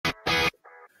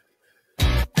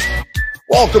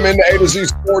Welcome into A to Z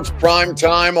Sports Prime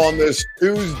Time on this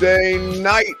Tuesday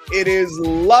night. It is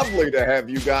lovely to have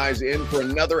you guys in for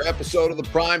another episode of the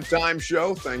Prime Time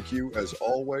Show. Thank you, as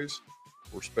always,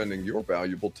 for spending your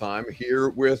valuable time here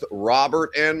with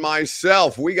Robert and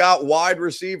myself. We got wide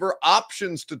receiver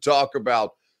options to talk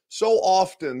about. So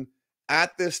often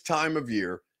at this time of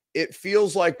year, it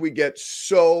feels like we get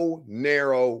so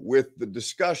narrow with the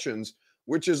discussions,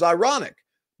 which is ironic,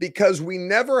 because we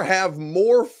never have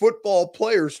more football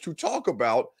players to talk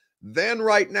about than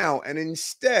right now. And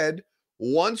instead,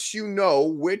 once you know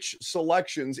which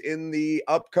selections in the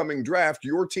upcoming draft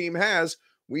your team has,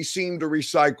 we seem to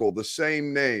recycle the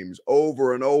same names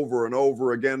over and over and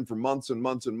over again for months and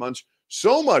months and months,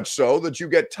 so much so that you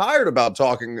get tired about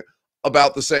talking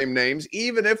about the same names,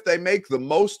 even if they make the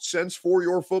most sense for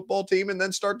your football team, and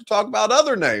then start to talk about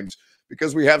other names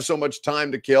because we have so much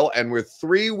time to kill. And with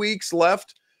 3 weeks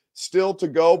left still to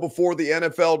go before the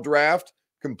NFL draft,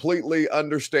 completely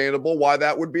understandable why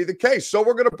that would be the case. So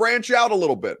we're going to branch out a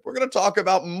little bit. We're going to talk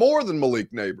about more than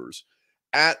Malik Nabers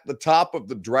at the top of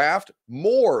the draft,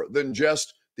 more than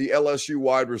just the LSU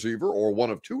wide receiver or one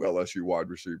of two LSU wide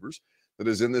receivers that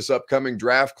is in this upcoming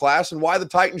draft class, and why the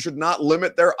Titans should not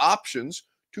limit their options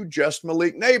to just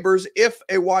Malik Nabers if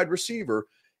a wide receiver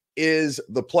is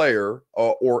the player,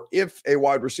 or if a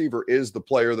wide receiver is the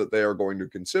player that they are going to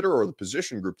consider, or the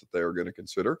position group that they are going to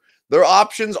consider. Their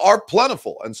options are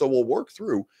plentiful. And so we'll work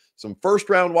through some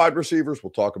first-round wide receivers.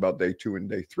 We'll talk about day 2 and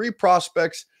day 3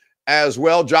 prospects as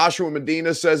well. Joshua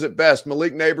Medina says it best: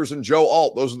 Malik Nabers and Joe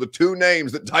Alt. Those are the two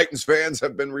names that Titans fans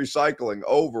have been recycling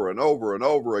over and over and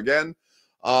over again.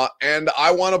 And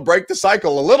I want to break the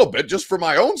cycle a little bit just for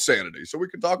my own sanity, so we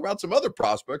can talk about some other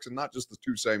prospects and not just the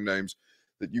two same names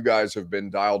that you guys have been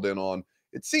dialed in on,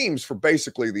 it seems, for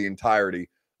basically the entirety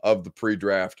of the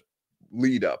pre-draft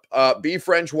lead up. B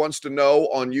French wants to know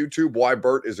on YouTube why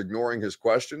Bert is ignoring his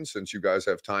questions since you guys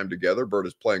have time together. Bert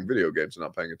is playing video games and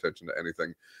not paying attention to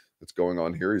anything that's going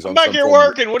on here. He's I'm back here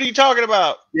working. What are you talking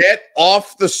about? Get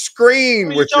off the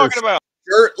screen with your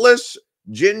shirtless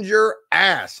ginger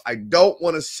ass. I don't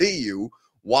want to see you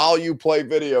while you play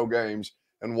video games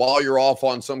and while you're off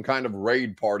on some kind of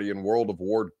raid party in World of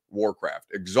Warcraft.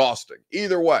 Exhausting.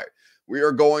 Either way, we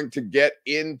are going to get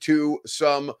into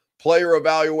some player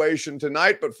evaluation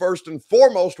tonight. But first and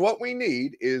foremost, what we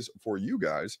need is for you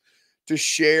guys to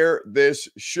share this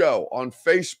show on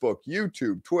Facebook,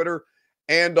 YouTube, Twitter,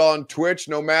 and on Twitch.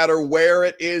 No matter where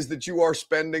it is that you are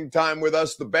spending time with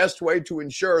us, the best way to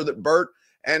ensure that Bert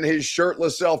and his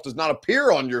shirtless self does not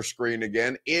appear on your screen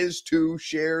again is to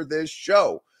share this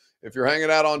show. If you're hanging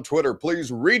out on Twitter,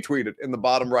 please retweet it in the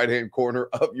bottom right-hand corner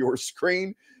of your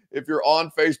screen. If you're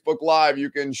on Facebook Live, you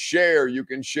can share. You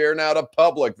can share now to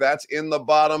public. That's in the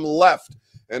bottom left.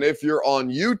 And if you're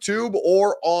on YouTube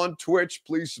or on Twitch,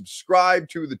 please subscribe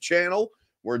to the channel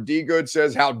where D Good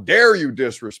says, "How dare you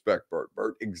disrespect Bert?"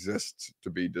 Bert exists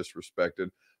to be disrespected.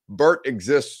 Bert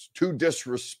exists to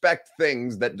disrespect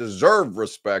things that deserve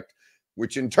respect,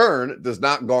 which in turn does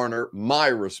not garner my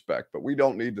respect. But we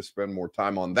don't need to spend more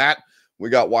time on that. We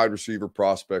got wide receiver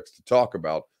prospects to talk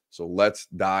about, so let's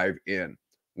dive in.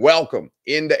 Welcome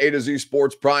into A to Z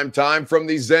Sports Prime Time from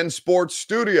the Zen Sports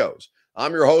Studios.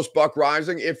 I'm your host, Buck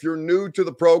Rising. If you're new to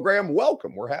the program,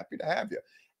 welcome. We're happy to have you.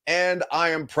 And I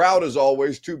am proud, as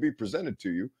always, to be presented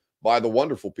to you by the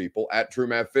wonderful people at True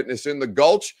Math Fitness in the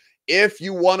Gulch. If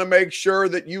you want to make sure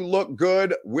that you look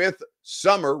good with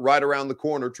summer right around the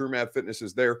corner, True Math Fitness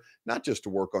is there, not just to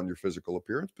work on your physical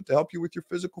appearance, but to help you with your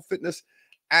physical fitness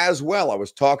as well. I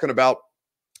was talking about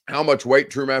how much weight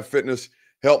True Math Fitness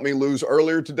helped me lose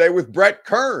earlier today with Brett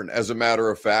Kern, as a matter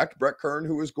of fact. Brett Kern,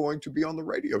 who is going to be on the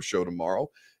radio show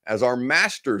tomorrow as our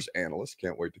Masters analyst.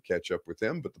 Can't wait to catch up with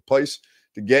him. But the place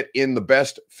to get in the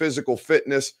best physical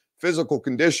fitness, physical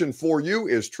condition for you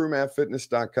is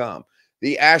TrueMathFitness.com.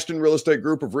 The Ashton Real Estate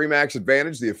Group of RE/MAX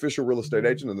Advantage, the official real estate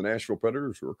agent of the Nashville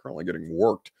Predators, who are currently getting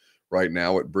worked right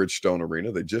now at Bridgestone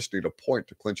Arena. They just need a point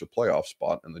to clinch a playoff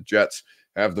spot, and the Jets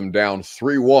have them down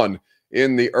 3-1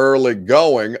 in the early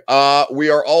going. We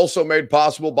are also made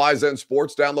possible by Zen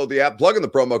Sports. Download the app, plug in the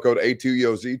promo code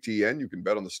A2YOZTN. You can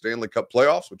bet on the Stanley Cup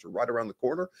playoffs, which are right around the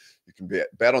corner. You can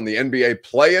bet on the NBA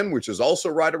play-in, which is also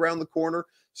right around the corner.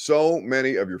 So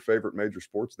many of your favorite major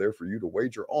sports there for you to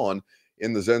wager on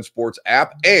in the Zen Sports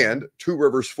app. And Two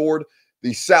Rivers Ford,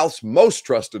 the South's most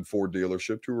trusted Ford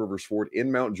dealership, Two Rivers Ford in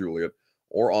Mount Juliet,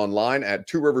 or online at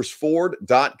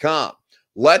tworiversford.com.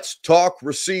 Let's talk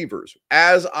receivers.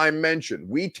 As I mentioned,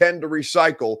 we tend to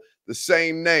recycle the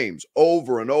same names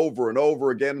over and over and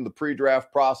over again in the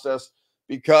pre-draft process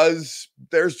because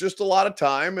there's just a lot of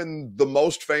time, and the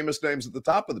most famous names at the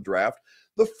top of the draft,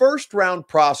 the first round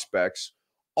prospects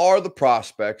are the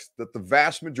prospects that the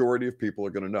vast majority of people are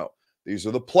going to know. These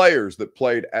are the players that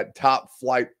played at top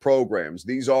flight programs.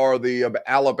 These are the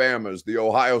Alabamas, the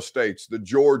Ohio States, the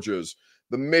Georgias,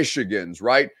 the Michigans,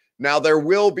 right? Now, there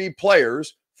will be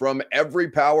players from every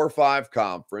Power 5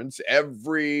 conference,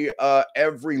 every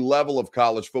level of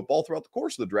college football throughout the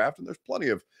course of the draft, and there's plenty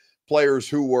of players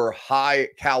who were high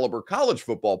caliber college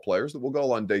football players that will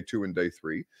go on day 2 and day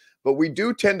 3. But we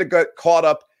do tend to get caught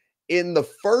up in the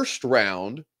first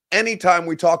round anytime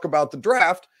we talk about the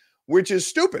draft, which is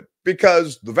stupid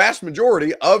because the vast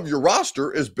majority of your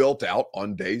roster is built out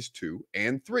on days 2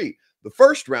 and 3. The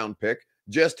first round pick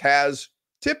just has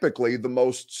typically the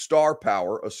most star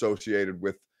power associated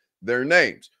with their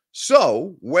names.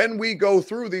 So when we go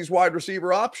through these wide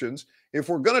receiver options, if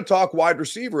we're going to talk wide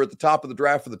receiver at the top of the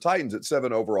draft for the Titans at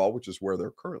 7 overall, which is where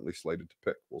they're currently slated to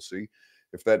pick, we'll see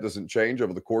if that doesn't change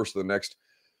over the course of the next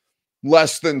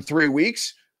less than 3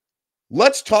 weeks.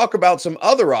 Let's talk about some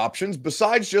other options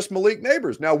besides just Malik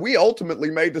Nabers. Now, we ultimately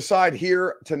may decide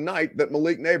here tonight that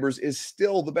Malik Nabers is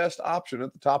still the best option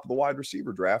at the top of the wide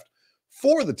receiver draft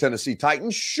for the Tennessee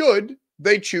Titans, should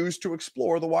they choose to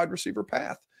explore the wide receiver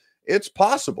path. It's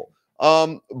possible.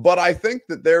 But I think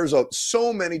that there's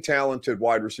so many talented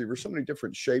wide receivers, so many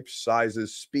different shapes,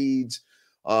 sizes, speeds,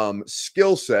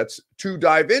 skill sets to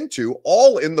dive into,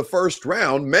 all in the first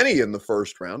round, many in the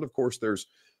first round. Of course, there's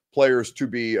players to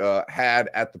be had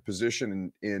at the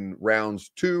position in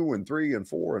rounds 2 and 3 and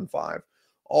 4 and 5,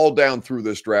 all down through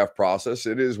this draft process.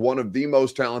 It is one of the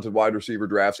most talented wide receiver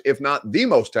drafts, if not the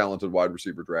most talented wide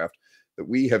receiver draft that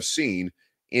we have seen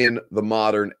in the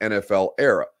modern NFL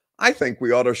era. I think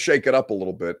we ought to shake it up a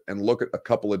little bit and look at a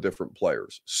couple of different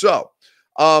players. So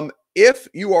if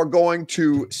you are going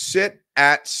to sit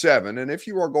at 7, and if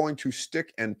you are going to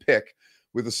stick and pick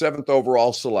with the 7th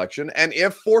overall selection, and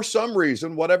if for some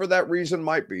reason, whatever that reason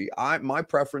might be, my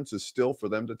preference is still for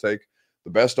them to take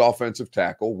the best offensive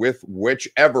tackle with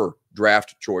whichever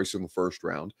draft choice in the first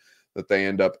round that they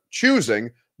end up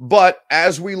choosing. But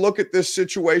as we look at this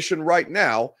situation right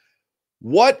now,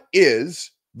 what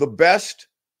is the best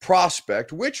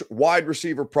prospect? Which wide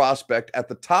receiver prospect at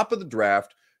the top of the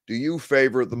draft do you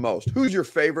favor the most? Who's your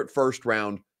favorite first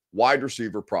round wide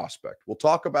receiver prospect? We'll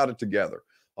talk about it together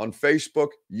on Facebook,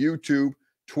 YouTube,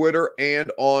 Twitter,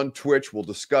 and on Twitch. We'll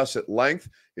discuss at length.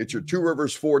 It's your Two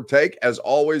Rivers Ford take. As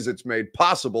always, it's made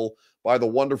possible by the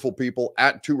wonderful people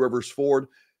at Two Rivers Ford.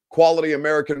 Quality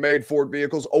American-made Ford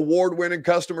vehicles, award-winning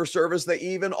customer service. They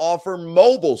even offer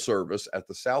mobile service at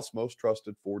the South's most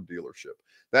trusted Ford dealership.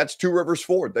 That's Two Rivers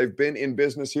Ford. They've been in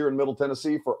business here in Middle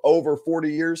Tennessee for over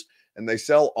 40 years, and they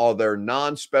sell all their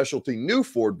non-specialty new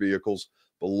Ford vehicles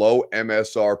below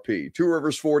MSRP. Two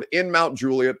Rivers Ford in Mount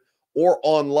Juliet, or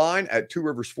online at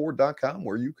tworiversford.com,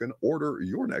 where you can order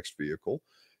your next vehicle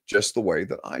just the way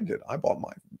that I did. I bought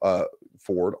my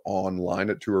Ford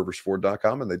online at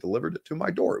tworiversford.com, and they delivered it to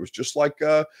my door. It was just like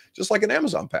an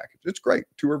Amazon package. It's great.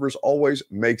 Two Rivers always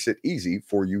makes it easy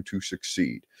for you to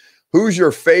succeed. Who's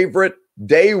your favorite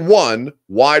day 1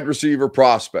 wide receiver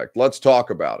prospect? Let's talk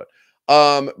about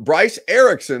it. Bryce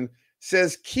Erickson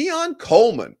says Keon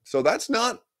Coleman. So that's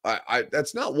not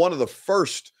that's not one of the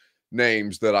first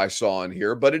names that I saw in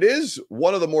here, but it is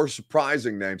one of the more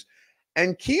surprising names.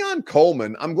 And Keon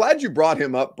Coleman, I'm glad you brought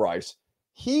him up, Bryce.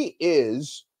 He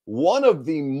is one of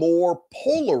the more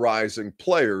polarizing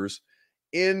players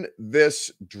in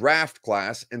this draft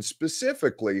class, and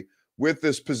specifically with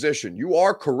this position. You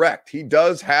are correct. He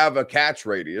does have a catch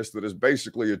radius that is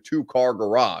basically a 2-car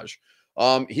garage.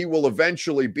 He will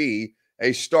eventually be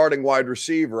a starting wide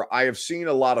receiver. I have seen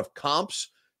a lot of comps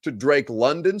to Drake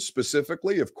London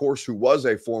specifically, of course, who was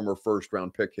a former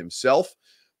first-round pick himself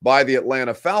by the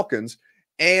Atlanta Falcons.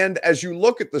 And as you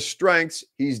look at the strengths,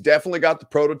 he's definitely got the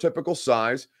prototypical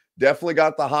size, definitely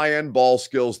got the high-end ball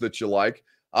skills that you like.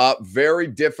 Very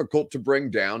difficult to bring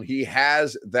down. He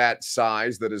has that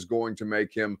size that is going to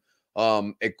make him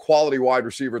a quality wide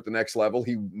receiver at the next level.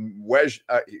 He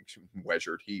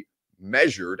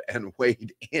measured and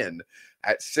weighed in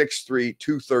at 6'3",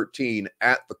 213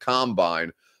 at the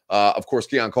combine. Of course,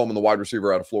 Keon Coleman, the wide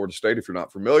receiver out of Florida State, if you're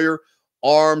not familiar.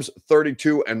 Arms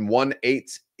 32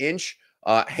 1/8 inch.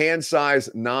 Hand size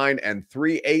 9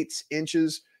 3/8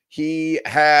 inches. He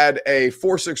had a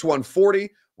 4.61 40.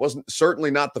 Wasn't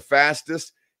certainly not the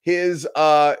fastest. His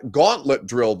gauntlet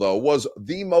drill, though, was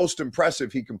the most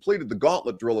impressive. He completed the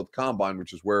gauntlet drill at the combine,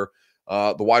 which is where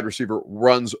the wide receiver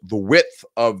runs the width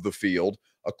of the field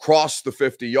across the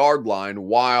 50-yard line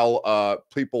while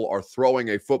people are throwing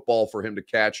a football for him to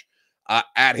catch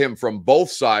at him from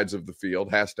both sides of the field,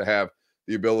 has to have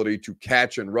the ability to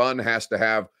catch and run, has to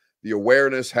have the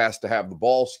awareness, has to have the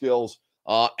ball skills,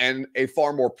 and a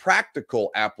far more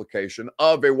practical application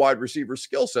of a wide receiver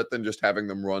skill set than just having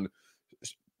them run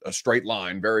a straight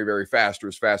line very, very fast or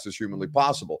as fast as humanly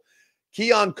possible.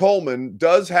 Keon Coleman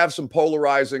does have some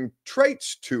polarizing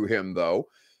traits to him, though.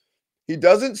 He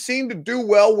doesn't seem to do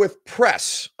well with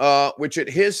press, which at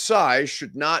his size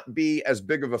should not be as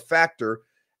big of a factor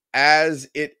as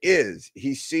it is.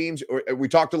 He seems, we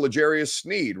talked to L'Jarius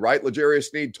Sneed, right? L'Jarius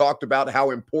Sneed talked about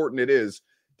how important it is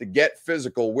to get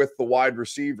physical with the wide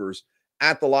receivers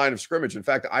at the line of scrimmage. In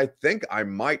fact, I think I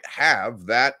might have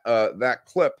that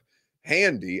clip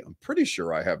handy. I'm pretty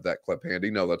sure I have that clip handy.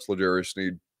 No, that's L'Jarius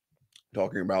Sneed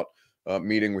talking about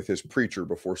meeting with his preacher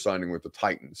before signing with the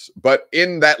Titans. But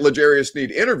in that L'Jarius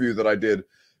Sneed interview that I did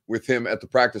with him at the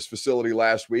practice facility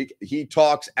last week, he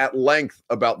talks at length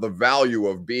about the value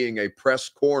of being a press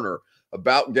corner,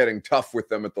 about getting tough with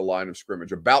them at the line of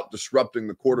scrimmage, about disrupting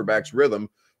the quarterback's rhythm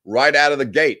right out of the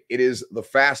gate. It is the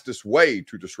fastest way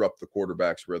to disrupt the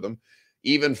quarterback's rhythm,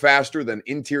 even faster than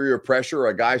interior pressure,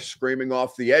 a guy screaming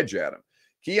off the edge at him.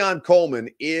 Keon Coleman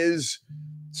is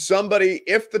somebody,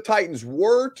 if the Titans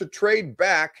were to trade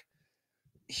back,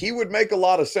 he would make a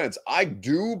lot of sense. I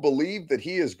do believe that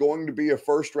he is going to be a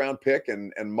first-round pick,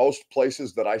 and most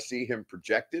places that I see him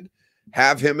projected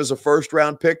have him as a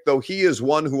first-round pick, though he is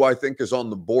one who I think is on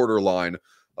the borderline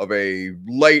of a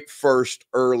late first,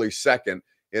 early second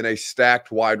in a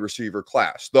stacked wide receiver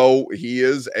class, though he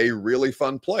is a really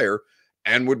fun player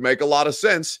and would make a lot of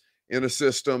sense in a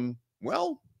system.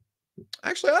 Well,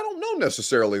 actually, I don't know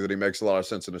necessarily that he makes a lot of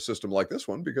sense in a system like this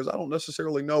one, because I don't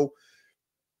necessarily know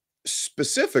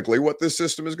specifically what this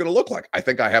system is going to look like. I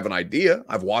think I have an idea.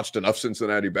 I've watched enough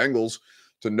Cincinnati Bengals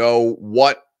to know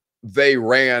what they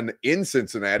ran in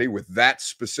Cincinnati with that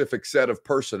specific set of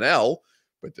personnel,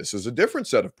 but this is a different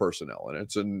set of personnel, and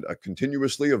it's a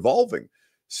continuously evolving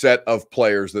set of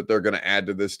players that they're going to add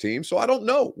to this team. So I don't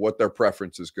know what their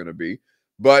preference is going to be,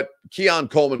 but Keon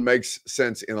Coleman makes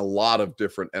sense in a lot of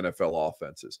different NFL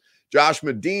offenses. Josh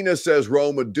Medina says,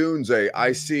 Roma Dunze,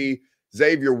 I see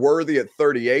Xavier Worthy at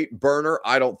 38. Burner,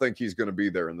 I don't think he's going to be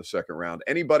there in the second round.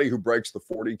 Anybody who breaks the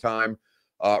 40-time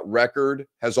record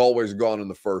has always gone in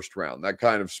the first round. That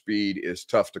kind of speed is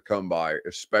tough to come by,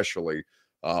 especially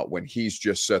when he's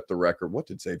just set the record. What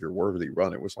did Xavier Worthy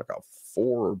run? It was like a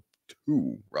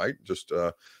 4.2, right? Just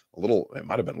a little, it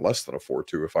might have been less than a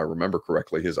 4.2 if I remember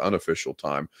correctly, his unofficial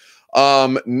time.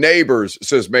 Neighbors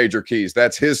says Major Keys.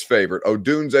 That's his favorite.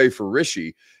 Odunze for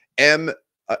Rishi.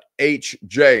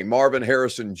 HJ, Marvin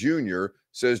Harrison Jr.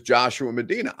 says Joshua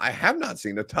Medina. I have not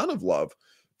seen a ton of love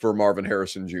for Marvin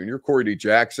Harrison Jr. Corey D.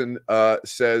 Jackson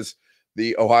says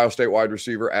the Ohio State wide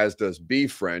receiver, as does B.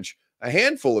 French. A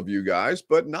handful of you guys,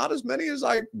 but not as many as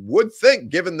I would think,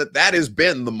 given that that has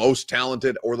been the most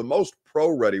talented or the most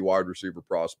pro-ready wide receiver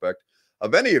prospect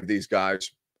of any of these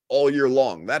guys all year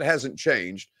long. That hasn't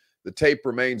changed. The tape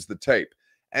remains the tape.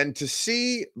 And to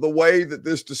see the way that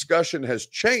this discussion has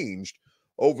changed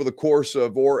over the course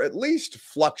of, or at least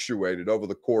fluctuated over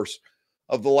the course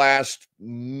of the last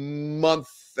month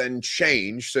and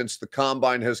change since the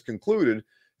combine has concluded,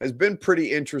 has been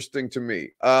pretty interesting to me.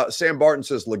 Sam Barton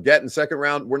says Leggett in second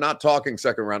round. We're not talking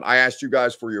second round. I asked you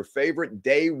guys for your favorite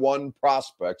day one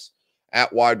prospects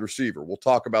at wide receiver. We'll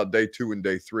talk about day 2 and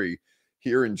day 3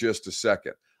 here in just a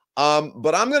second.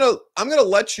 But I'm gonna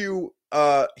let you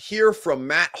hear from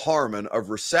Matt Harmon of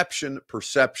Reception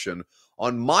Perception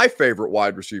on my favorite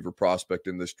wide receiver prospect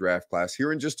in this draft class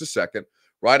here in just a second,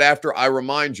 right after I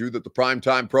remind you that the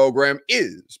Primetime program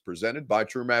is presented by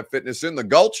TrueMath Fitness in the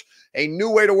Gulch, a new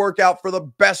way to work out for the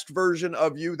best version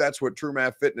of you. That's what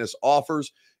TrueMath Fitness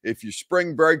offers. If your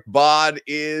spring break bod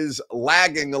is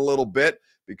lagging a little bit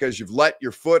because you've let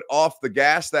your foot off the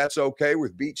gas, that's okay.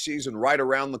 With beach season right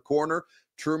around the corner,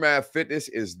 TrueMath Fitness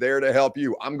is there to help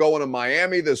you. I'm going to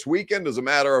Miami this weekend, as a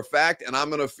matter of fact, and I'm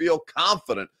going to feel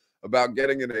confident about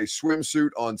getting in a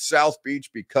swimsuit on South Beach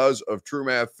because of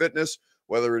TrueMath Fitness.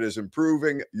 Whether it is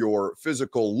improving your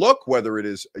physical look, whether it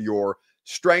is your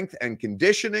strength and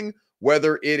conditioning,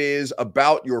 whether it is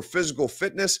about your physical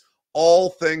fitness,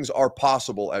 all things are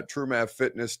possible at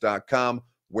TrueMathFitness.com,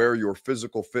 where your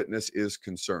physical fitness is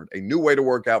concerned. A new way to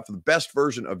work out for the best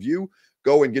version of you.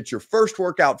 Go and get your first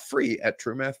workout free at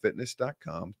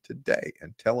TrueMathFitness.com today,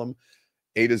 and tell them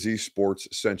A to Z Sports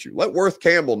sent you. Let Worth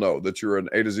Campbell know that you're an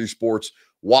A to Z Sports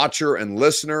watcher and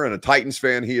listener and a Titans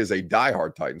fan. He is a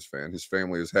diehard Titans fan. His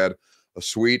family has had a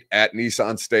suite at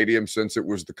Nissan Stadium since it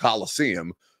was the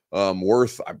Coliseum. I'm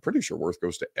pretty sure Worth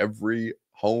goes to every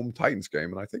home Titans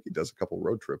game, and I think he does a couple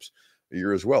road trips a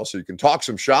year as well. So you can talk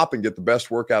some shop and get the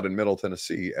best workout in Middle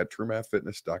Tennessee at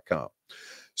TrueMathFitness.com.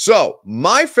 So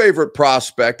my favorite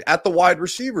prospect at the wide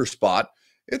receiver spot,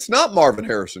 it's not Marvin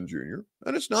Harrison Jr.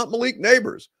 and it's not Malik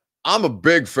Nabers. I'm a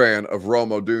big fan of Rome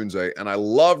Odunze, and I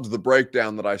loved the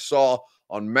breakdown that I saw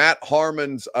on Matt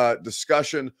Harmon's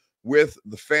discussion with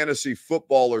the Fantasy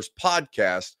Footballers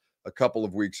podcast a couple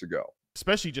of weeks ago.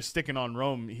 Especially just sticking on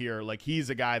Rome here, like he's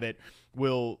a guy that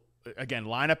will, again,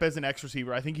 line up as an X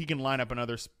receiver. I think he can line up in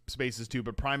other spaces too,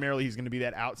 but primarily he's going to be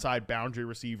that outside boundary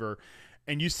receiver.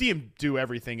 And you see him do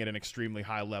everything at an extremely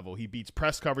high level. He beats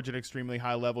press coverage at an extremely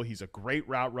high level. He's a great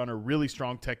route runner, really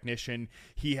strong technician.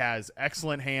 He has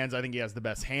excellent hands. I think he has the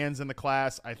best hands in the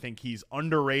class. I think he's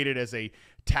underrated as a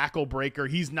tackle breaker.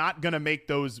 He's not going to make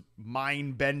those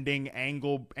mind-bending,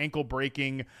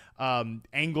 ankle-breaking,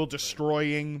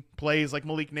 angle-destroying plays like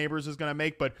Malik Nabers is going to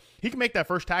make, but he can make that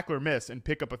first tackler miss and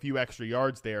pick up a few extra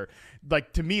yards there.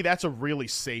 Like, to me, that's a really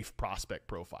safe prospect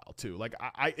profile, too. Like,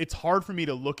 it's hard for me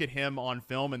to look at him on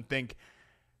film and think,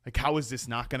 like, how is this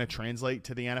not going to translate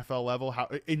to the NFL level? How,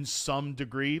 in some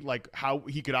degree, like how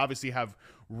he could obviously have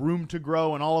room to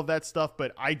grow and all of that stuff,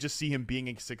 but I just see him being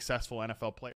a successful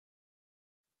NFL player.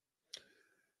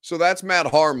 So that's Matt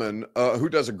Harmon, who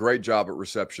does a great job at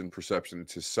reception perception.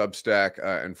 It's his Substack,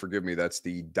 and forgive me, that's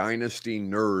the Dynasty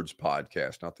Nerds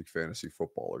podcast, not the Fantasy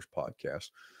Footballers podcast.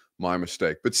 My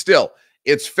mistake. But still,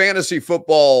 it's fantasy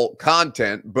football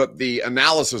content, but the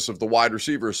analysis of the wide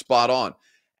receiver is spot on.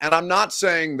 And I'm not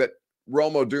saying that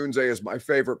Rome Odunze is my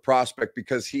favorite prospect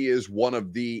because he is one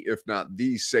of the, if not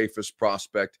the safest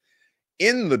prospect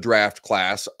in the draft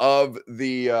class of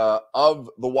the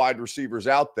wide receivers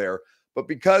out there. But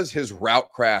because his route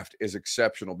craft is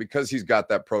exceptional, because he's got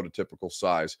that prototypical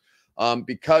size,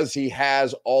 because he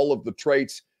has all of the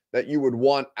traits that you would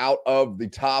want out of the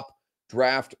top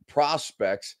draft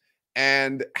prospects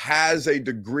and has a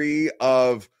degree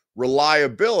of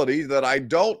reliability that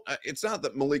it's not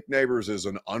that Malik Nabers is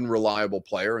an unreliable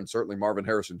player, and certainly Marvin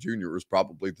Harrison Jr. is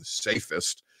probably the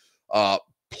safest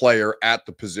player at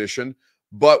the position.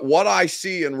 But what I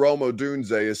see in Rome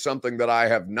Odunze is something that I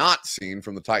have not seen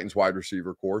from the Titans wide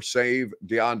receiver corps, save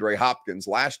DeAndre Hopkins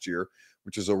last year,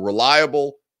 which is a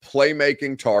reliable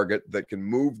playmaking target that can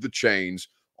move the chains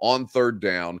on third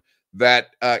down, that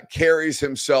carries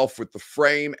himself with the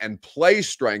frame and play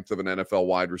strength of an NFL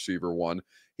wide receiver one.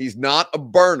 He's not a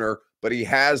burner, but he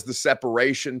has the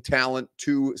separation talent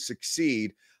to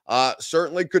succeed.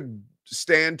 Certainly could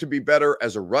stand to be better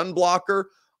as a run blocker.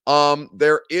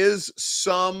 There is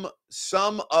some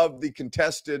of the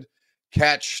contested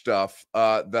catch stuff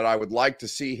that I would like to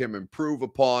see him improve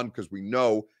upon, because we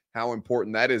know how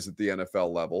important that is at the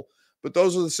NFL level. But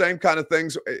those are the same kind of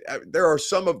things. There are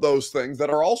some of those things that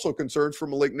are also concerns for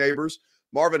Malik Nabers.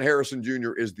 Marvin Harrison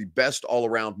Jr. is the best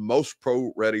all-around, most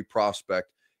pro-ready prospect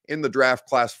in the draft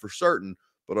class for certain.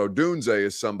 But Odunze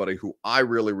is somebody who I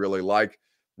really, really like.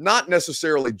 Not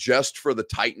necessarily just for the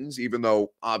Titans, even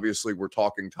though obviously we're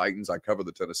talking Titans. I cover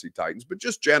the Tennessee Titans, but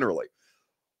just generally.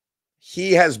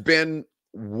 He has been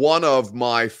one of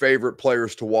my favorite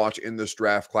players to watch in this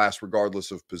draft class, regardless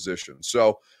of position.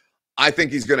 So I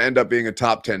think he's going to end up being a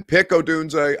top 10 pick,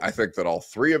 Odunze. I think that all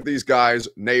three of these guys,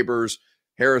 Nabers,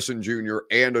 Harrison Jr.,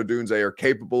 and Odunze, are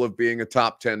capable of being a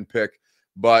top 10 pick.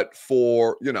 But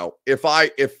for, if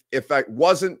I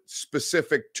wasn't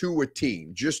specific to a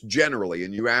team, just generally,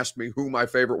 and you asked me who my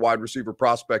favorite wide receiver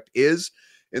prospect is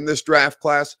in this draft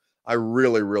class, I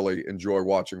really, really enjoy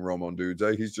watching Rome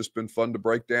Odunze. He's just been fun to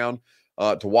break down,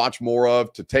 to watch more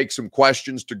of, to take some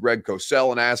questions to Greg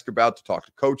Cosell and ask about, to talk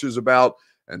to coaches about,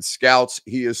 and scouts.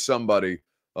 He is somebody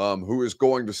who is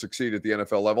going to succeed at the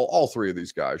NFL level. All three of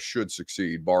these guys should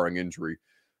succeed, barring injury,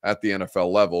 at the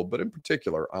NFL level. But in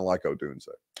particular, I like Odunze.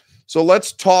 So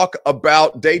let's talk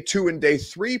about day 2 and day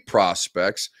 3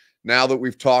 prospects. Now that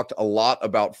we've talked a lot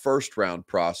about first-round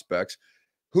prospects,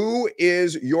 who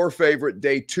is your favorite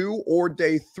day 2 or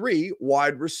day 3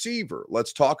 wide receiver?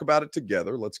 Let's talk about it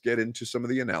together. Let's get into some of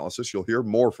the analysis. You'll hear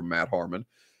more from Matt Harmon,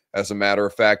 as a matter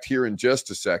of fact, here in just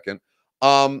a second.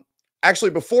 Actually,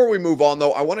 before we move on,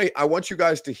 though, I want you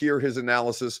guys to hear his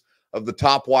analysis of the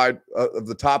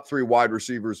top 3 wide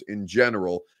receivers in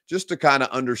general, just to kind of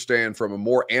understand from a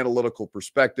more analytical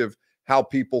perspective how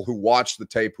people who watch the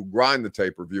tape, who grind the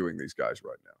tape, are viewing these guys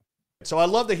right now. So I'd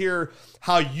love to hear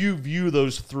how you view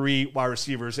those 3 wide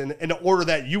receivers in the order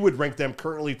that you would rank them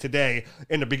currently today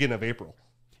in the beginning of April.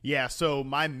 Yeah, so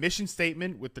my mission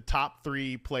statement with the top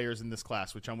 3 players in this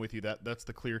class, which I'm with you, that's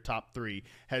the clear top 3,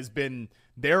 has been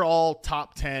they're all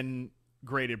top 10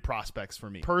 graded prospects for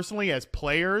me. Personally, as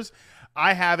players,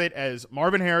 I have it as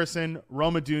Marvin Harrison,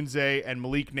 Rome Odunze, and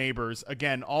Malik Nabers.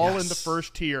 Again, all in the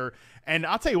first tier. And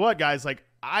I'll tell you what, guys, like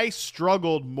I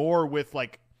struggled more with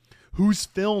like whose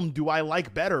film do I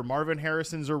like better, Marvin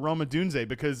Harrison's or Rome Odunze,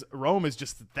 because Rome is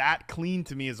just that clean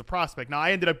to me as a prospect. Now,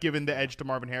 I ended up giving the edge to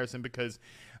Marvin Harrison because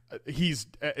he's,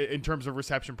 in terms of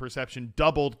reception perception,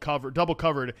 double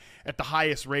covered at the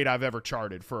highest rate I've ever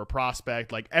charted for a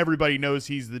prospect. Like everybody knows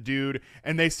he's the dude,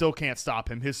 and they still can't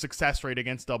stop him. His success rate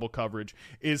against double coverage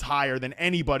is higher than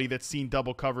anybody that's seen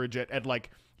double coverage at like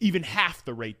even half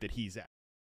the rate that he's at.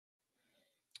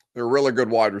 There are really good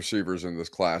wide receivers in this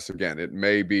class. Again, it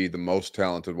may be the most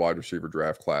talented wide receiver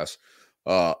draft class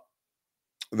that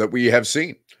we have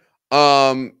seen.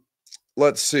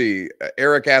 Let's see.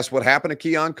 Eric asked, what happened to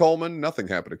Keon Coleman? Nothing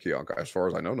happened to Keon. As far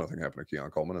as I know, nothing happened to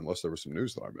Keon Coleman, unless there was some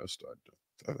news that I missed.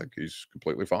 I think he's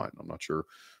completely fine. I'm not sure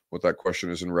what that question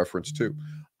is in reference to.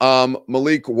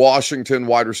 Malik Washington,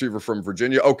 wide receiver from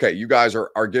Virginia. Okay, you guys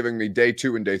are giving me day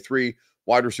 2 and day 3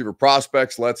 wide receiver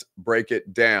prospects. Let's break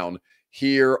it down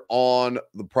here on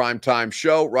the Primetime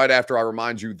Show, right after I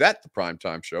remind you that the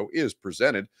Primetime Show is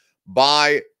presented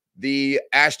by the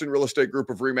Ashton Real Estate Group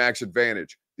of RE/MAX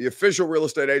Advantage. The official real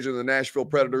estate agent of the Nashville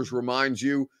Predators reminds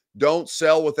you, don't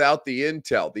sell without the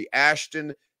intel. The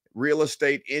Ashton Real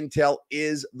Estate Intel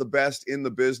is the best in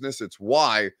the business. It's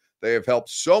why they have helped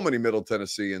so many Middle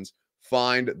Tennesseans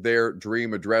find their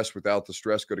dream address without the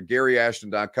stress. Go to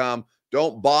GaryAshton.com.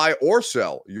 Don't buy or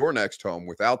sell your next home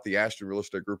without the Ashton Real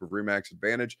Estate Group of RE/MAX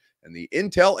Advantage and the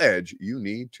Intel edge you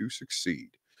need to succeed.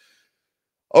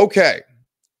 Okay.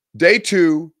 Day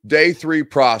 2, day 3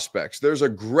 prospects. There's a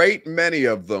great many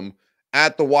of them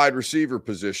at the wide receiver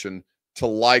position to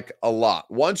like a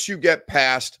lot. Once you get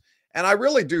past, and I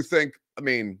really do think, I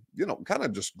mean, you know, kind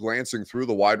of just glancing through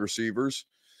the wide receivers,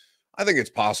 I think it's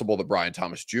possible that Brian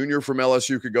Thomas Jr. from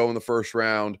LSU could go in the first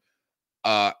round.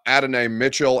 Adonai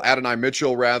Mitchell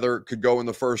could go in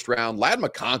the first round. Ladd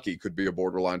McConkey could be a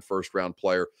borderline first round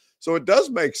player. So it does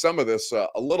make some of this a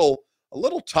little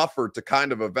tougher to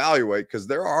kind of evaluate, because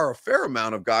there are a fair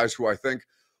amount of guys who I think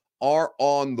are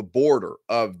on the border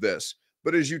of this.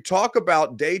 But as you talk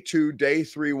about day 2, day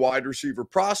 3 wide receiver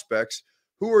prospects,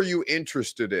 who are you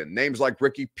interested in? Names like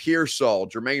Ricky Pearsall,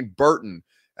 Jermaine Burton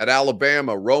at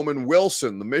Alabama, Roman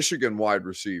Wilson, the Michigan wide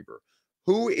receiver.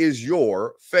 Who is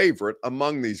your favorite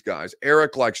among these guys?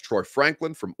 Eric likes Troy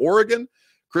Franklin from Oregon.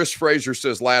 Chris Frazier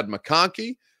says Ladd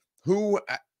McConkey, who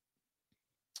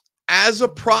as a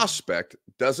prospect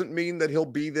doesn't mean that he'll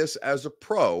be this as a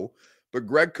pro, but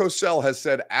Greg Cosell has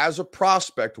said as a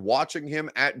prospect, watching him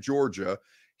at Georgia,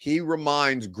 he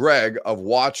reminds Greg of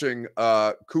watching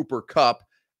Cooper Kupp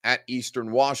at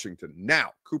Eastern Washington.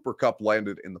 Now, Cooper Kupp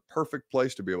landed in the perfect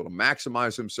place to be able to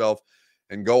maximize himself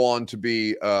and go on to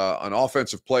be an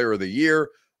offensive player of the year,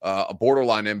 a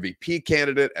borderline MVP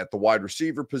candidate at the wide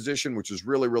receiver position, which is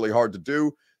really, really hard to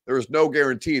do. There is no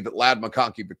guarantee that Ladd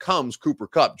McConkey becomes Cooper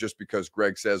Kupp just because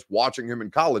Greg says, watching him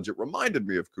in college, it reminded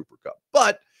me of Cooper Kupp.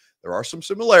 But there are some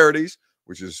similarities,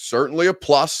 which is certainly a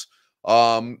plus.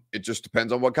 It just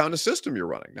depends on what kind of system you're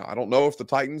running. Now, I don't know if the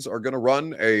Titans are going to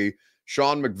run a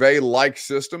Sean McVay-like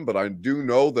system, but I do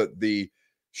know that the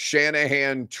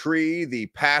Shanahan tree, the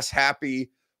pass-happy,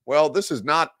 well, it's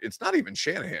not even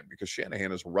Shanahan, because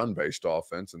Shanahan is a run-based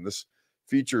offense, and this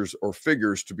features or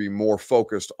figures to be more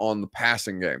focused on the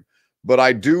passing game. But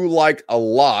I do like a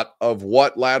lot of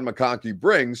what Ladd McConkey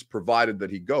brings, provided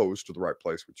that he goes to the right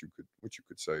place, which you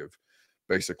could say of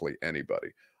basically anybody.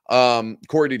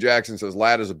 Corey D. Jackson says,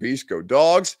 Ladd is a beast. Go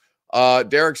Dogs.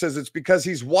 Derek says it's because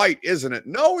he's white, isn't it?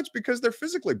 No, it's because they're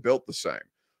physically built the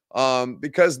same.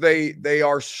 Because they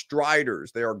are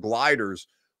striders. They are gliders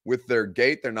with their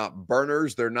gait. They're not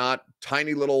burners. They're not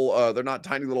tiny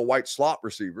little white slot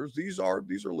receivers. These are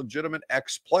legitimate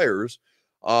X players.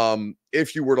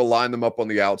 If you were to line them up on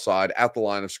the outside at the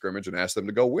line of scrimmage and ask them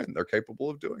to go win, they're capable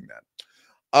of doing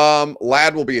that.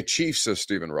 Ladd will be a Chief, says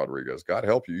Steven Rodriguez. God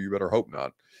help you. You better hope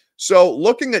not. So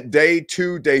looking at day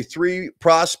 2, day 3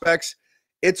 prospects,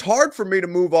 it's hard for me to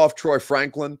move off Troy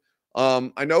Franklin.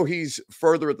 I know he's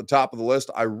further at the top of the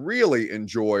list. I really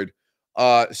enjoyed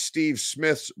Steve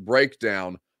Smith's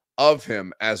breakdown of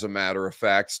him, as a matter of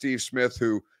fact. Steve Smith,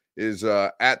 who is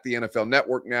at the NFL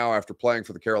Network now after playing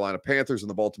for the Carolina Panthers and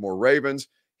the Baltimore Ravens.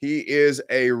 He is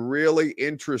a really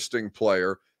interesting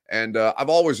player, and I've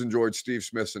always enjoyed Steve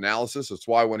Smith's analysis. That's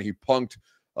why when he punked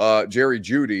Jerry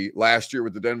Jeudy last year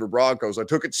with the Denver Broncos, I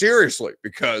took it seriously,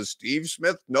 because Steve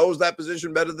Smith knows that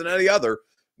position better than any other,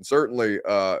 and certainly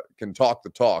can talk the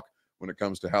talk when it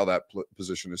comes to how that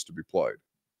position is to be played.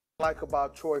 Like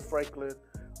about Troy Franklin,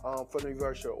 for the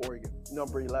University of Oregon,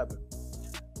 number 11.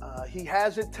 He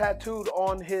has it tattooed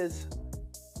on his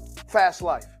fast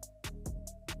life.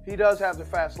 He does have the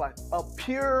fast life. A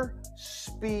pure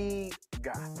speed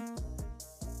guy.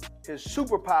 His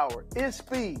superpower is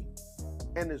speed,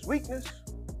 and his weakness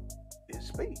is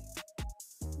speed.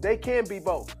 They can be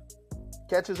both.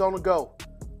 Catches on the go.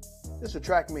 It's a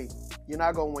track meet. You're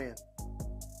not going to win.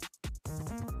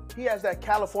 He has that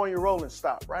California rolling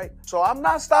stop, right? So I'm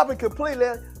not stopping completely.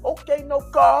 Okay, no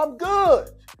car, I'm good.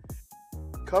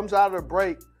 Comes out of the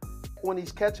break. When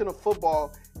he's catching a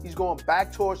football, he's going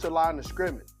back towards the line of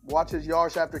scrimmage. Watch his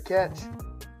yards after catch.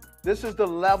 This is the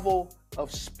level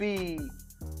of speed.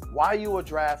 Why you would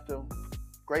draft him.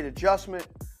 Great adjustment.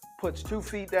 Puts 2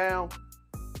 feet down.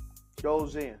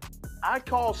 Goes in. I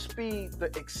call speed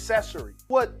the accessory.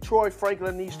 What Troy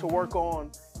Franklin needs to work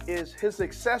on is his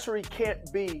accessory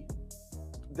can't be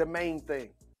the main thing.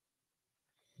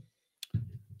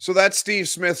 So that's Steve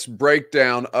Smith's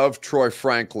breakdown of Troy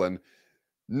Franklin.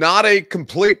 Not a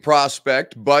complete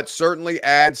prospect, but certainly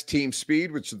adds team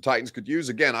speed, which the Titans could use.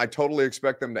 Again, I totally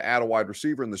expect them to add a wide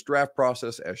receiver in this draft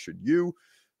process, as should you.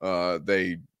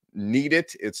 They need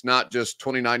it. It's not just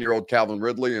 29-year-old Calvin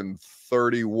Ridley and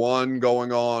 31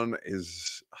 going on.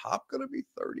 Is Hop going to be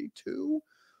 32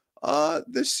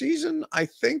 this season? I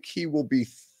think he will be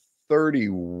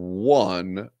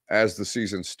 31 as the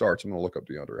season starts. I'm going to look up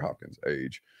DeAndre Hopkins'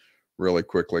 age really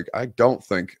quickly. I don't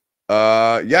think.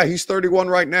 Yeah, he's 31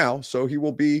 right now, so he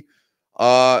will be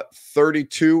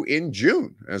 32 in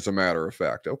June, as a matter of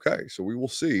fact. Okay, so we will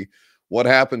see what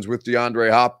happens with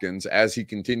DeAndre Hopkins as he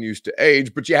continues to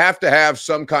age, but you have to have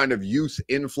some kind of youth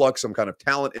influx, some kind of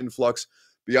talent influx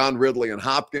beyond Ridley and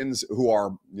Hopkins, who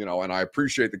are, you know, and I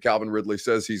appreciate that Calvin Ridley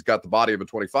says he's got the body of a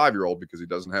 25-year-old because he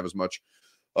doesn't have as much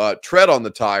tread on the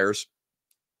tires.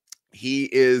 He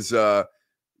is,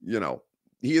 you know,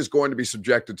 he is going to be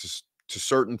subjected to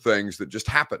certain things that just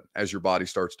happen as your body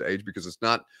starts to age, because it's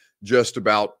not just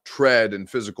about tread and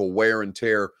physical wear and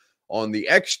tear on the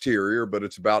exterior, but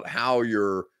it's about how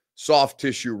your soft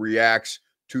tissue reacts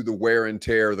to the wear and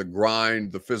tear, the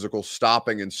grind, the physical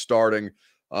stopping and starting,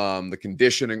 the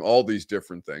conditioning, all these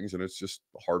different things. And it's just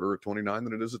harder at 29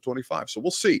 than it is at 25. So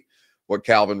we'll see what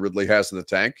Calvin Ridley has in the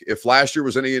tank. If last year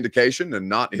was any indication and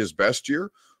not his best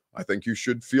year, I think you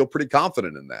should feel pretty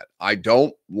confident in that. I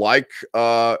don't like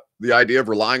the idea of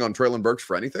relying on Treylon Burks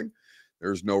for anything.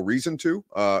 There's no reason to,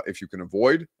 if you can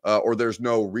avoid, or there's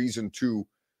no reason to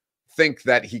think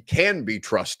that he can be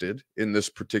trusted in this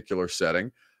particular setting.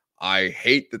 I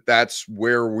hate that that's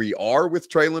where we are with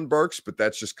Treylon Burks, but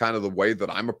that's just kind of the way that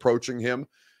I'm approaching him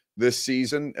this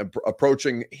season,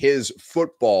 approaching his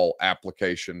football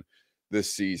application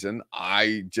this season.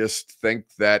 I just think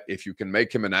that if you can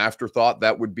make him an afterthought,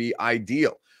 that would be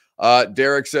ideal.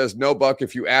 Derek says, no, Buck,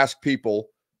 if you ask people,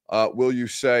 will you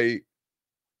say,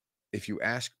 if you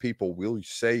ask people,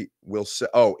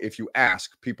 if you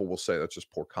ask people will say, that's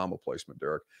just poor comma placement,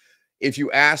 Derek. If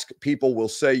you ask people will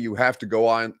say you have to go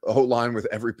on O-line with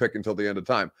every pick until the end of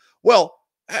time. Well,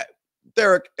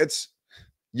 Derek, it's,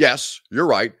 yes, you're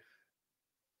right.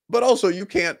 But also you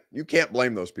can't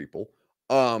blame those people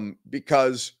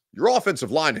because your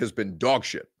offensive line has been dog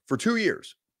shit for 2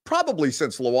 years, probably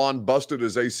since Lawan busted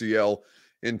his ACL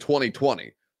in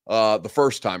 2020. The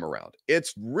first time around.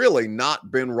 It's really not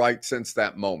been right since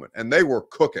that moment. And they were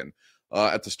cooking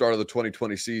at the start of the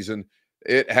 2020 season.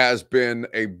 It has been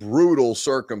a brutal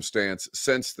circumstance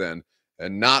since then,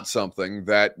 and not something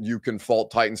that you can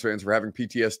fault Titans fans for having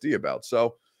PTSD about.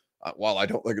 So while I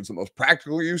don't think it's the most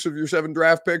practical use of your 7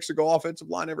 draft picks to go offensive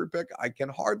line every pick, I can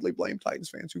hardly blame Titans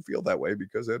fans who feel that way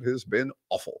because it has been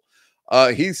awful.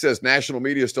 He says national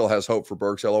media still has hope for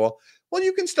Burks, LOL. Well,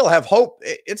 you can still have hope.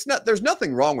 It's not, there's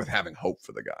nothing wrong with having hope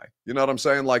for the guy. You know what I'm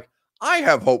saying? Like, I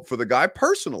have hope for the guy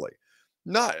personally.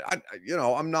 I'm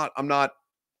not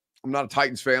a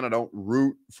Titans fan. I don't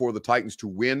root for the Titans to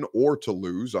win or to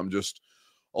lose. I'm just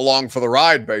along for the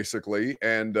ride, basically.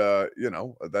 And,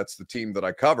 that's the team that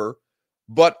I cover.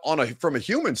 But from a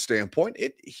human standpoint,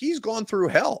 he's gone through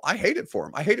hell. I hate it for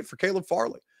him. I hate it for Caleb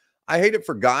Farley. I hate it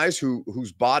for guys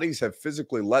whose bodies have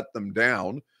physically let them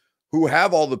down, who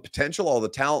have all the potential, all the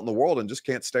talent in the world, and just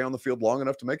can't stay on the field long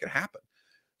enough to make it happen.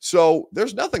 So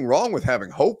there's nothing wrong with having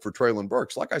hope for Treylon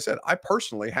Burks. Like I said, I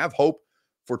personally have hope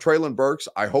for Treylon Burks.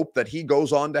 I hope that he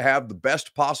goes on to have the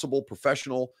best possible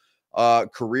professional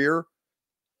career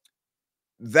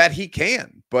that he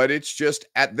can. But it's just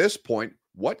at this point,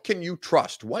 what can you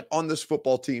trust? What on this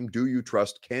football team do you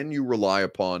trust? Can you rely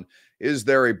upon? Is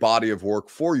there a body of work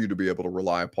for you to be able to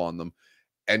rely upon them?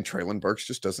 And Treylon Burks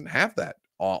just doesn't have that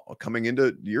coming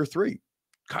into year 3.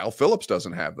 Kyle Phillips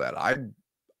doesn't have that.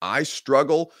 I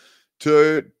struggle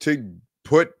to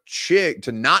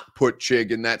not put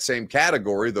Chig in that same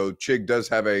category, though Chig does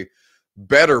have a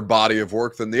better body of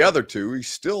work than the other two. He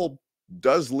still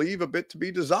does leave a bit to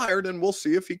be desired, and we'll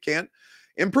see if he can't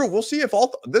improve. We'll see if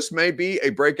this may be a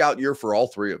breakout year for all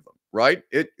three of them, right?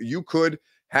 You could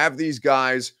have these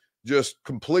guys just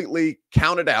completely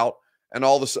counted out, and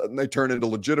all of a sudden they turn into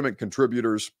legitimate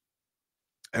contributors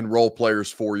and role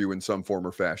players for you in some form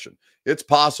or fashion. It's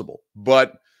possible,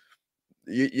 but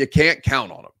you can't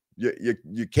count on them.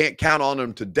 You can't count on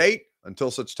them to date until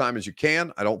such time as you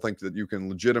can. I don't think that you can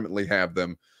legitimately have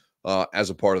them as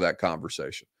a part of that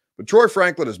conversation. But Troy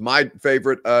Franklin is my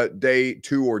favorite day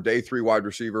 2 or day 3 wide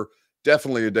receiver.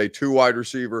 Definitely a day 2 wide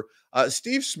receiver.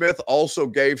 Steve Smith also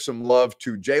gave some love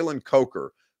to Jalen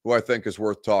Coker, who I think is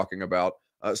worth talking about.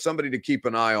 Somebody to keep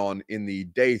an eye on in the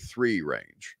day 3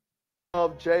 range.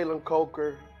 Of Jalen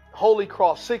Coker, Holy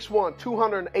Cross, 6'1",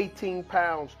 218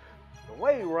 pounds. The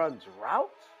way he runs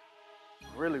routes,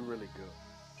 really, really good.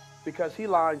 Because he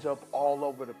lines up all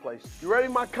over the place. You ready,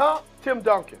 my comp? Tim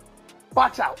Duncan.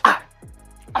 Box out.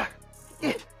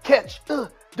 Catch.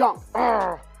 Dunk.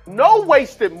 No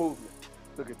wasted movement.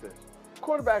 Look at this.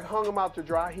 Quarterback hung him out to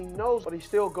dry. He knows, but he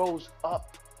still goes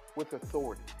up with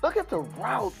authority. Look at the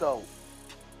route, though.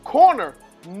 Corner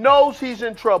knows he's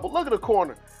in trouble. Look at the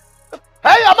corner.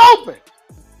 Hey, I'm open.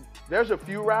 There's a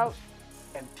few routes,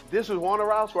 and this is one of the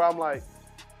routes where I'm like,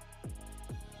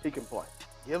 he can play.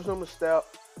 Gives him a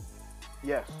step.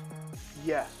 Yes.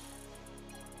 Yes.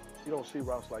 You don't see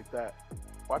routes like that.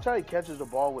 Watch how he catches the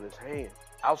ball with his hands.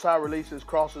 Outside releases,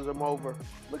 crosses him over.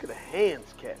 Look at the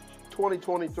hands catch.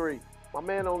 2023. My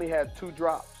man only had 2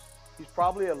 drops. He's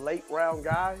probably a late round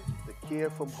guy. The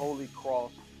kid from Holy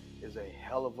Cross is a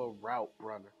hell of a route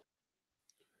runner.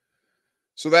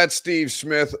 So that's Steve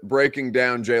Smith breaking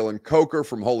down Jalen Coker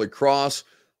from Holy Cross.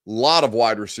 A lot of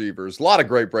wide receivers, a lot of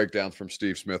great breakdowns from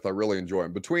Steve Smith. I really enjoy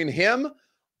him. Between him,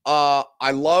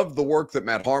 I love the work that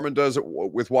Matt Harmon does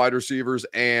with wide receivers.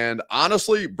 And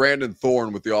honestly, Brandon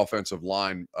Thorne with the offensive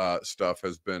line stuff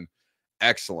has been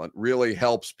excellent. Really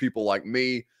helps people like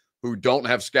me who don't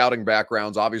have scouting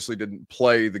backgrounds, obviously didn't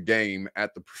play the game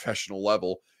at the professional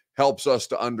level, helps us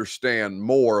to understand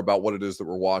more about what it is that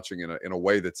we're watching in a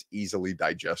way that's easily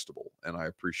digestible. And I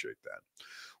appreciate that.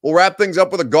 We'll wrap things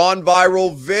up with a gone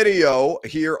viral video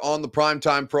here on the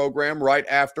Primetime program right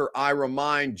after I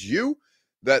remind you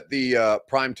that the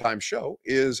Primetime show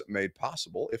is made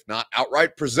possible, if not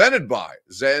outright presented by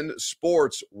Zen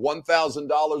Sports.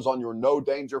 $1,000 on your no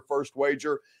danger first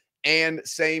wager and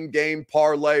same game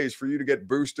parlays for you to get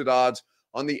boosted odds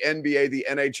on the NBA, the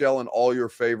NHL, and all your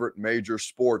favorite major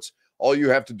sports. All you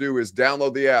have to do is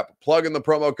download the app, plug in the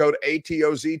promo code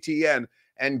ATOZTN,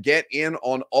 and get in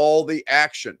on all the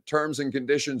action. Terms and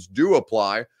conditions do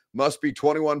apply. Must be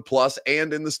 21 plus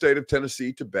and in the state of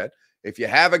Tennessee to bet. If you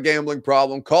have a gambling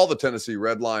problem, call the Tennessee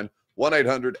Red Line,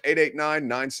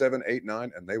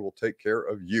 1-800-889-9789, and they will take care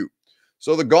of you.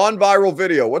 So the gone viral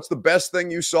video, what's the best thing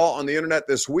you saw on the internet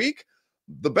this week?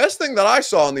 The best thing that I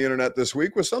saw on the internet this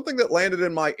week was something that landed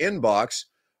in my inbox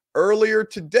earlier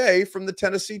today from the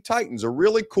Tennessee Titans. A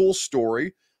really cool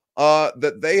story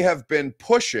that they have been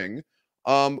pushing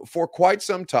for quite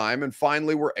some time, and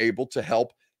finally were able to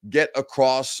help get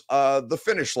across the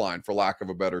finish line, for lack of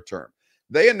a better term.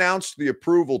 They announced the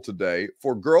approval today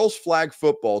for girls flag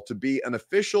football to be an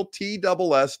official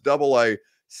TSSAA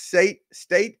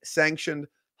state-sanctioned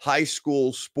high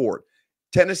school sport.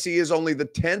 Tennessee is only the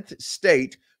 10th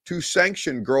state to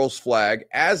sanction girls flag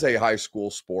as a high school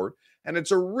sport, and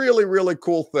it's a really, really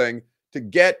cool thing to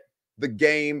get the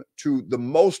game to the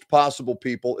most possible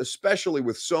people, especially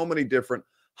with so many different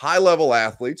high-level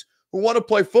athletes who want to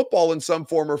play football in some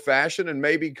form or fashion, and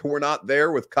maybe we're not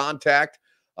there with contact,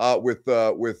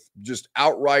 with just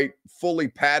outright fully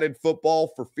padded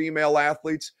football for female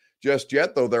athletes just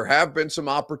yet, though there have been some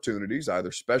opportunities,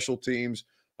 either special teams.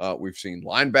 We've seen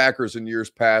linebackers in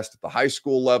years past at the high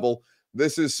school level.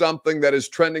 This is something that is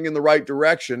trending in the right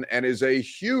direction and is a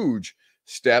huge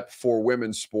step for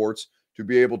women's sports to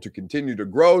be able to continue to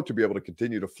grow, to be able to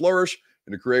continue to flourish,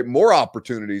 and to create more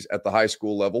opportunities at the high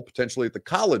school level, potentially at the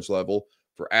college level,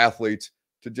 for athletes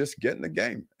to just get in the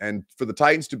game. And for the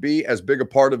Titans to be as big a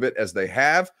part of it as they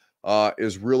have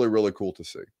is really, really cool to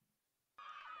see.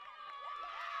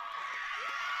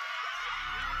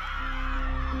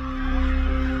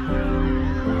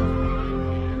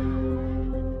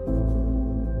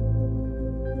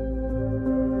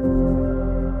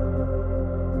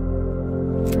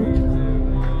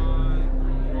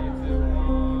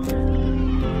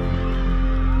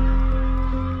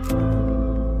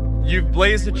 You've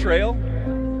blazed a trail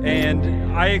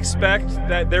And I expect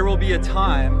that there will be a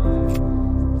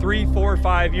time 3, 4,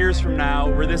 5 years from now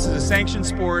where this is a sanctioned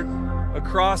sport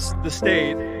across the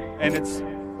state, and it's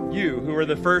you who are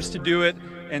the first to do it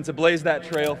and to blaze that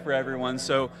trail for everyone.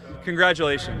 So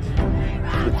congratulations.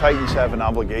 The Titans have an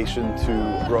obligation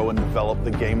to grow and develop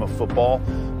the game of football.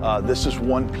 This is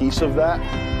one piece of that.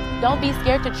 Don't be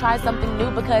scared to try something new,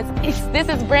 because this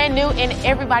is brand new and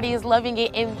everybody is loving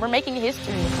it, and we're making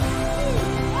history.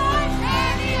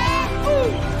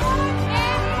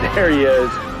 There is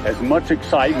as much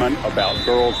excitement about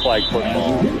girls flag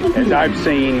football as I've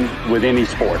seen with any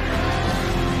sport.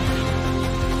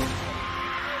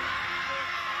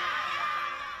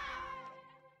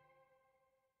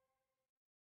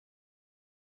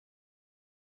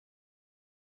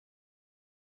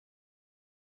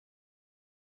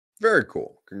 Very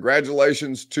cool.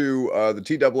 Congratulations to the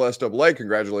TSSAA.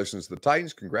 Congratulations to the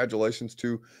Titans. Congratulations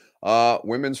to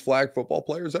women's flag football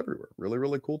players everywhere. Really,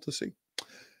 really cool to see.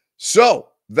 So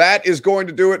that is going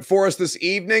to do it for us this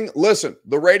evening. Listen,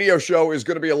 the radio show is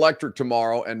going to be electric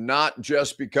tomorrow, and not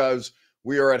just because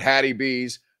we are at Hattie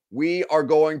B's. We are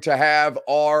going to have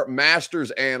our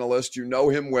Masters analyst. You know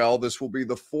him well. This will be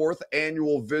the 4th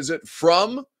annual visit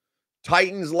from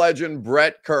Titans legend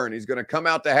Brett Kern. He's going to come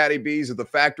out to Hattie B's at the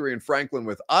factory in Franklin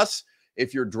with us.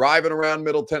 If you're driving around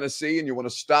Middle Tennessee and you want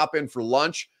to stop in for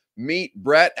lunch, meet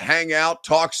Brett, hang out,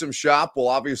 talk some shop. We'll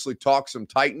obviously talk some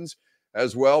Titans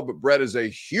as well, but Brett is a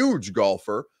huge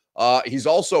golfer. He's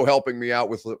also helping me out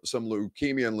with some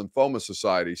Leukemia and Lymphoma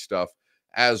Society stuff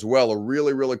as well. A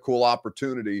really, really cool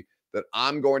opportunity that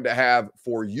I'm going to have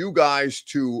for you guys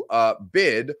to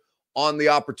bid on the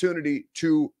opportunity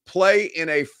to play in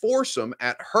a foursome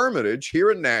at Hermitage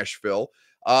here in Nashville,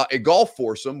 a golf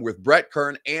foursome with Brett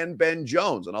Kern and Ben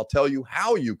Jones. And I'll tell you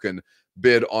how you can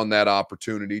bid on that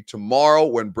opportunity tomorrow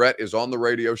when Brett is on the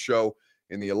radio show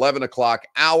in the 11 o'clock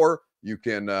hour. You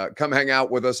can come hang out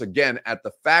with us again at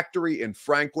the factory in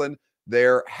Franklin,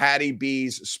 their Hattie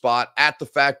B's spot at the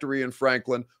factory in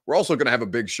Franklin. We're also going to have a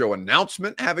big show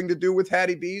announcement having to do with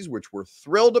Hattie B's, which we're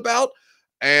thrilled about.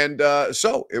 And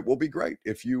so it will be great.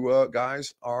 If you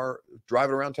guys are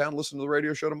driving around town, listen to the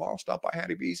radio show tomorrow, stop by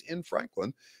Hattie B's in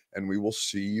Franklin, and we will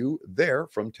see you there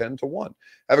from 10 to 1.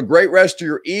 Have a great rest of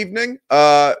your evening.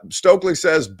 Stokely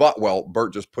says,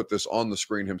 Bert just put this on the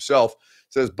screen himself.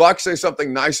 Says, Buck, say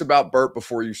something nice about Bert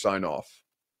before you sign off.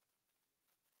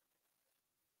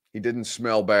 He didn't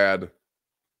smell bad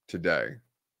today.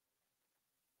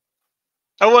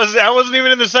 I wasn't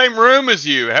even in the same room as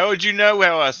you. How would you know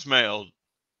how I smelled?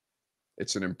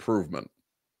 It's an improvement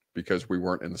because we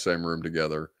weren't in the same room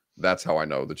together. That's how I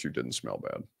know that you didn't smell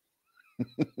bad.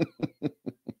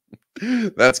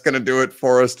 That's going to do it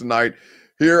for us tonight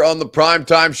here on the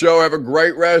Primetime Show. Have a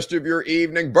great rest of your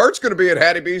evening. Bert's going to be at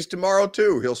Hattie B's tomorrow,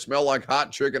 too. He'll smell like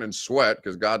hot chicken and sweat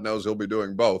because God knows he'll be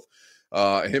doing both.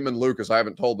 Him and Lucas, I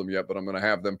haven't told them yet, but I'm going to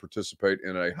have them participate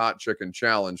in a hot chicken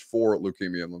challenge for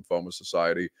Leukemia and Lymphoma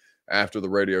Society after the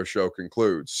radio show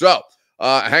concludes. So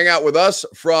hang out with us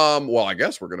from, well, I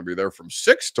guess we're going to be there from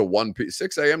 6 a.m.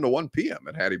 to 1 p.m.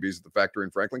 at Hattie B's at the factory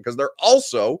in Franklin, because they're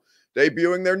also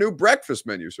debuting their new breakfast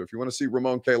menu. So if you want to see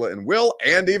Ramon, Kayla, and Will,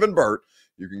 and even Bert,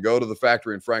 you can go to the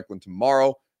factory in Franklin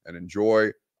tomorrow and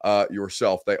enjoy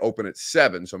yourself. They open at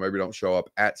 7, so maybe don't show up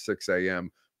at 6 a.m.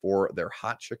 for their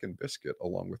hot chicken biscuit,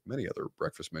 along with many other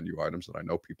breakfast menu items that I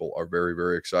know people are very,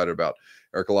 very excited about.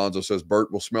 Eric Alonso says,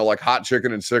 Bert will smell like hot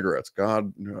chicken and cigarettes.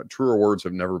 God, truer words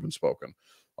have never been spoken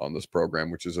on this program,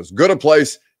 which is as good a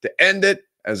place to end it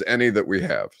as any that we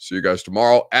have. See you guys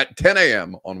tomorrow at 10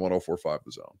 a.m. on 104.5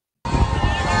 The Zone.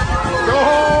 Go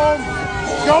home!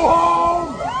 Go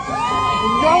home!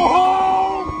 Go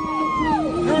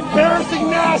home! You're embarrassing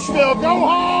Nashville! Go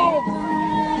home!